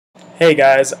Hey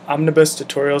guys, Omnibus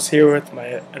Tutorials here with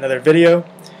another video,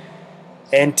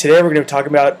 and today we're going to be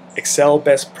talking about Excel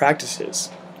best practices.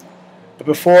 But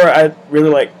before, I really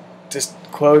like just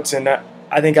quotes, and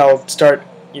I think I'll start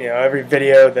every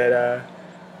video that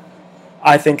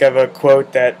I think of a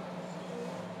quote that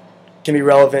can be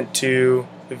relevant to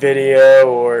the video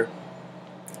or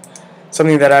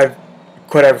something that I've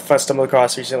stumbled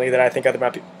across recently that I think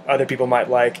other people might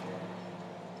like.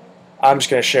 I'm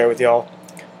just going to share with y'all.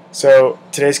 So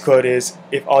today's quote is,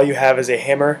 "If all you have is a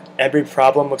hammer, every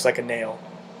problem looks like a nail."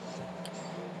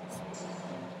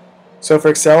 So for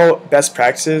Excel best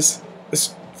practices,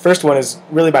 this first one is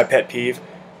really my pet peeve.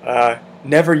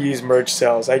 Never use merge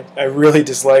cells. I really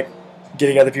dislike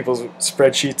getting other people's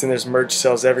spreadsheets and there's merge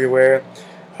cells everywhere.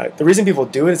 The reason people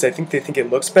do it is they think it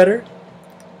looks better,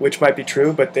 which might be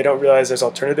true, but they don't realize there's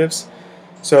alternatives.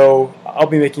 So I'll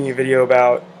be making a video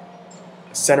about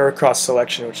center across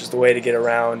selection, which is the way to get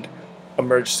around a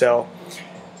merge cell.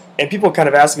 And people kind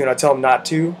of ask me when I tell them not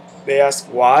to. They ask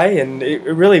why, and it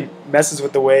really messes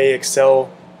with the way Excel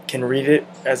can read it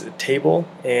as a table.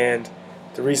 And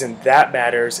the reason that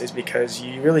matters is because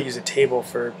you really use a table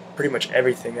for pretty much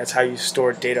everything. That's how you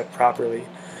store data properly.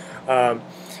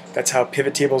 That's how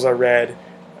pivot tables are read.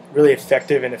 Really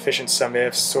effective and efficient sum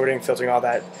ifs, sorting, filtering, all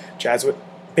that jazz.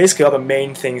 Basically all the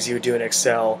main things you would do in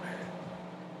Excel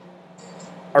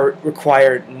are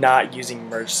required not using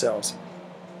merge cells.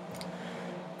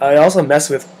 I also mess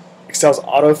with Excel's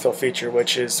autofill feature,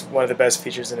 which is one of the best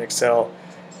features in Excel.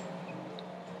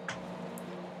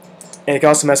 And it can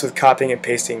also mess with copying and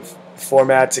pasting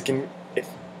formats. It can,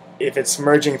 if it's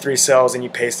merging 3 cells and you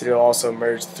paste it, it'll also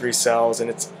merge 3 cells, and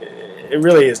it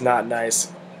really is not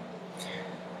nice.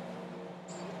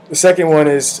 The second one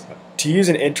is to use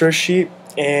an intro sheet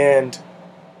and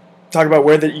talk about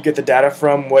where you get the data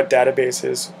from, what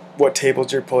databases, what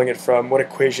tables you're pulling it from, what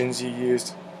equations you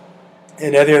used,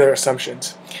 and any other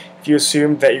assumptions. If you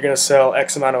assume that you're going to sell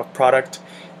X amount of product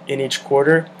in each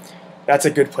quarter, that's a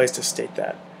good place to state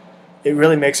that. It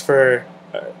really makes for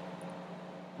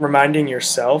reminding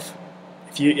yourself.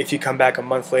 If you come back a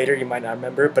month later, you might not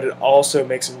remember, but it also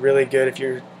makes it really good if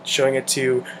you're showing it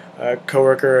to a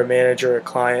coworker, a manager, or a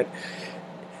client.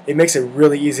 It makes it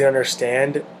really easy to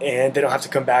understand, and they don't have to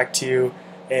come back to you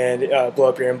and blow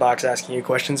up your inbox asking you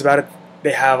questions about it.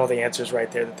 They have all the answers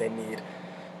right there that they need.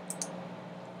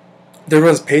 There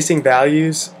was pasting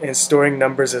values and storing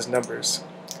numbers as numbers.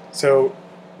 So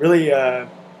really,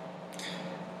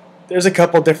 there's a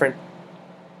couple different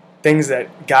things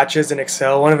that gotchas in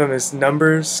Excel. One of them is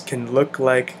numbers can look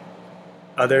like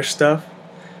other stuff.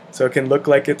 So it can look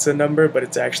like it's a number, but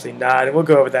it's actually not. And we'll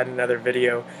go over that in another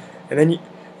video. And then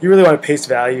you really want to paste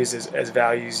values as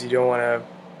values. You don't want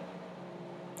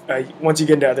to, once you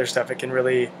get into other stuff, it can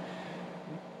really,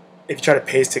 if you try to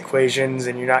paste equations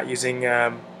and you're not using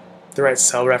the right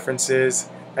cell references,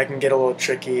 that can get a little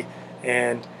tricky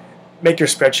and make your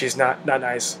spreadsheets not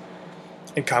nice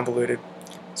and convoluted.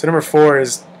 So number 4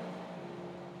 is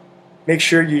make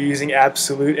sure you're using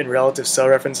absolute and relative cell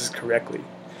references correctly.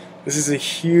 This is a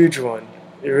huge one.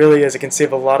 It really is. It can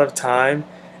save a lot of time,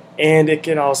 and it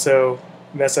can also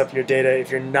mess up your data if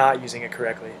you're not using it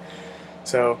correctly.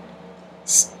 So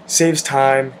saves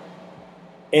time,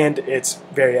 and it's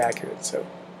very accurate. So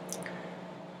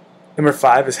number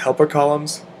 5 is helper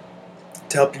columns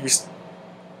to help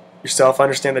yourself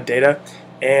understand the data,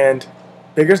 and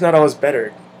bigger is not always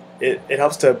better. It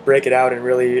helps to break it out and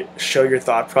really show your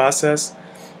thought process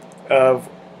of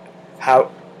how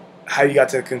you got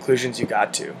to the conclusions you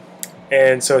got to.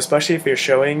 And so especially if you're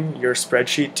showing your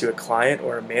spreadsheet to a client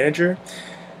or a manager,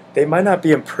 they might not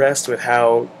be impressed with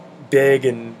how big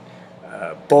and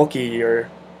bulky your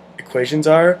equations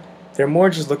are. They're more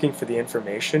just looking for the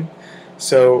information.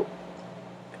 So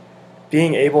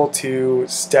being able to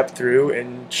step through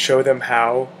and show them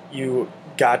how you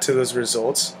got to those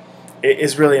results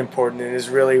is really important, and is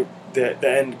really the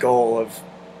end goal of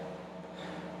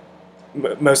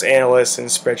most analysts and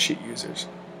spreadsheet users.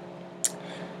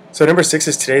 So number 6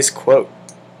 is today's quote,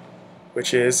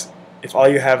 which is, "If all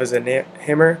you have is a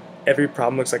hammer, every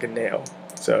problem looks like a nail."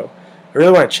 So I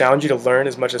really want to challenge you to learn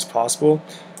as much as possible.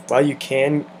 While you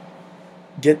can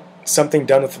get something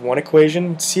done with one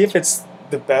equation, see if it's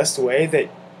the best way that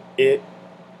it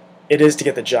is to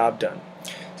get the job done.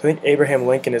 So I think Abraham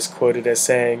Lincoln is quoted as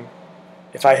saying,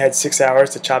 "If I had 6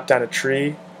 hours to chop down a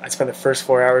tree, I'd spend the first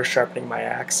 4 hours sharpening my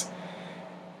axe."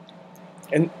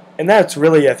 And that's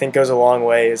really, I think, goes a long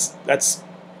way. That's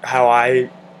how I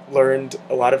learned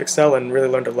a lot of Excel and really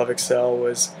learned to love Excel,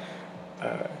 was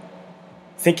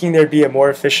thinking there'd be a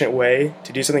more efficient way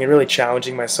to do something and really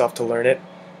challenging myself to learn it.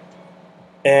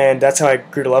 And that's how I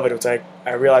grew to love it. It was like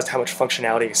I realized how much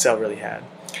functionality Excel really had.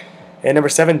 And number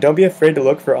 7, don't be afraid to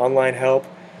look for online help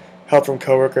from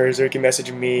coworkers, or you can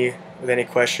message me with any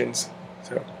questions.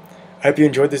 So I hope you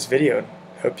enjoyed this video.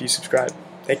 Hope you subscribe.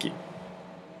 Thank you.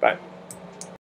 Bye.